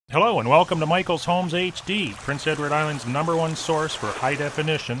Hello and welcome to Michael's Homes HD, Prince Edward Island's #1 source for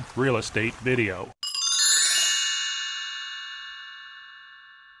high-definition real estate video.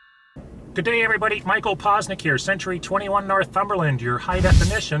 Good day everybody, Michael Poczynek here, Century 21 Northumberland, your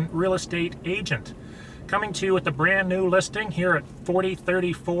high-definition real estate agent. Coming to you with a brand new listing here at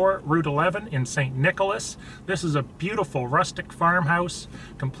 4034 Route 11 in St. Nicholas. This is a beautiful rustic farmhouse,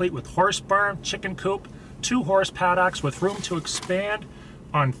 complete with horse barn, chicken coop, 2 horse paddocks with room to expand,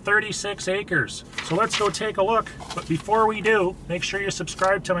 on 36 acres. So let's go take a look. But before we do, make sure you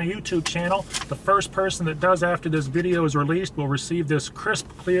subscribe to my YouTube channel. The first person that does after this video is released will receive this crisp,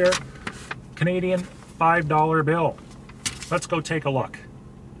 clear Canadian $5 bill. Let's go take a look.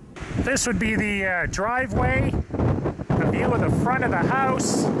 This would be the driveway, the view of the front of the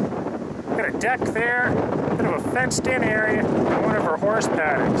house. Got a deck there, a bit of a fenced in area, and one of our horse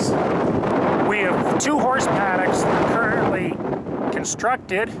paddocks. We have 2 horse paddocks currently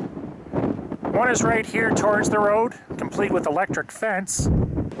constructed. One is right here towards the road, complete with electric fence.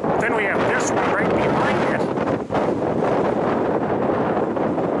 Then we have this one right behind it.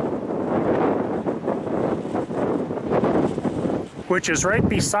 Which is right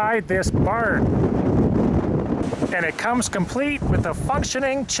beside this barn. And it comes complete with a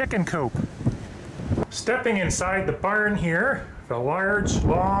functioning chicken coop. Stepping inside the barn here, the large,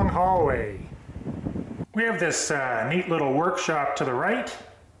 long hallway. We have this neat little workshop to the right,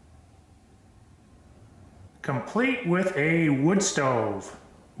 complete with a wood stove.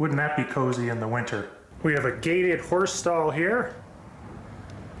 Wouldn't that be cozy in the winter? We have a gated horse stall here,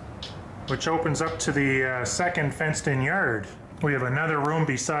 which opens up to the second fenced-in yard. We have another room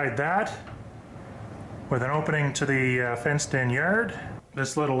beside that, with an opening to the fenced-in yard.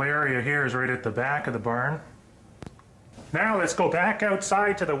 This little area here is right at the back of the barn. Now let's go back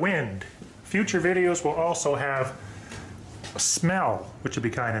outside to the wind. Future videos will also have a smell, which would be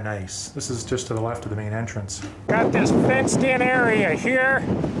kind of nice. This is just to the left of the main entrance. Got this fenced-in area here,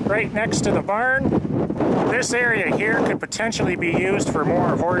 right next to the barn. This area here could potentially be used for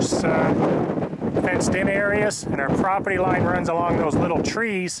more horse fenced-in areas, and our property line runs along those little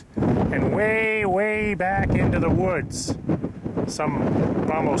trees and way back into the woods. Some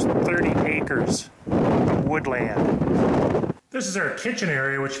almost 30 acres of woodland. This is our kitchen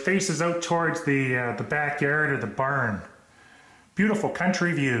area, which faces out towards the backyard of the barn. Beautiful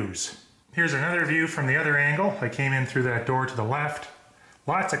country views. Here's another view from the other angle. I came in through that door to the left.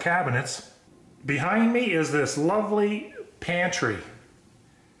 Lots of cabinets. Behind me is this lovely pantry.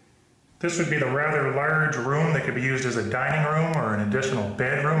 This would be the rather large room that could be used as a dining room or an additional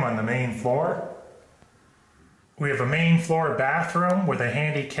bedroom on the main floor. We have a main floor bathroom with a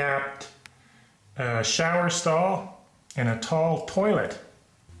handicapped shower stall and a tall toilet.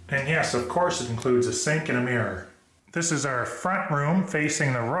 And yes, of course it includes a sink and a mirror. This is our front room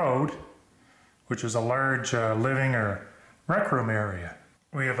facing the road, which is a large living or rec room area.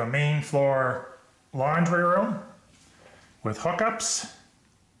 We have a main floor laundry room with hookups.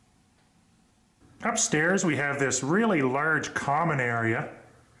 Upstairs we have this really large common area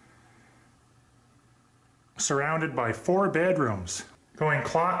surrounded by 4 bedrooms. Going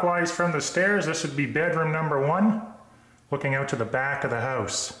clockwise from the stairs, this would be bedroom number 1. Looking out to the back of the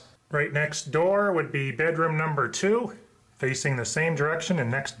house. Right next door would be bedroom number 2, facing the same direction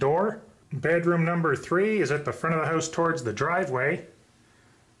and next door. Bedroom number 3 is at the front of the house towards the driveway.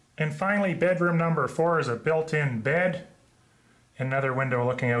 And finally, bedroom number 4 is a built-in bed, another window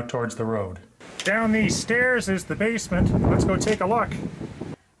looking out towards the road. Down these stairs is the basement. Let's go take a look.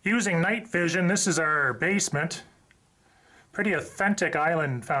 Using night vision, this is our basement. Pretty authentic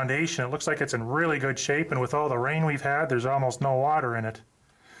island foundation. It looks like it's in really good shape, and with all the rain we've had, there's almost no water in it.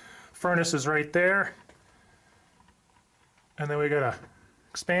 Furnace is right there. And then we got a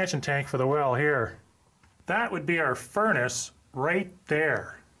expansion tank for the well here. That would be our furnace right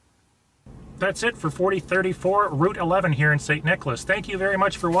there. That's it for 4034 Route 11 here in St. Nicholas. Thank you very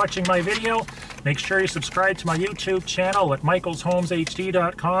much for watching my video. Make sure you subscribe to my YouTube channel at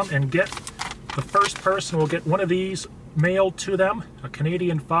michaelshomeshd.com and get the first person will get one of these mailed to them, a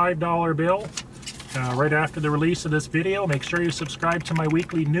Canadian $5 bill, right after the release of this video. Make sure you subscribe to my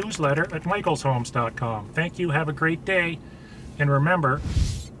weekly newsletter at michaelshomes.com. Thank you, have a great day, and remember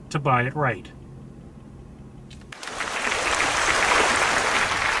to buy it right.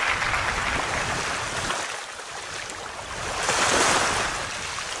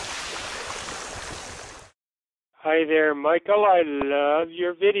 Hi there, Michael. I love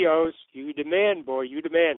your videos. You demand, boy, you demand.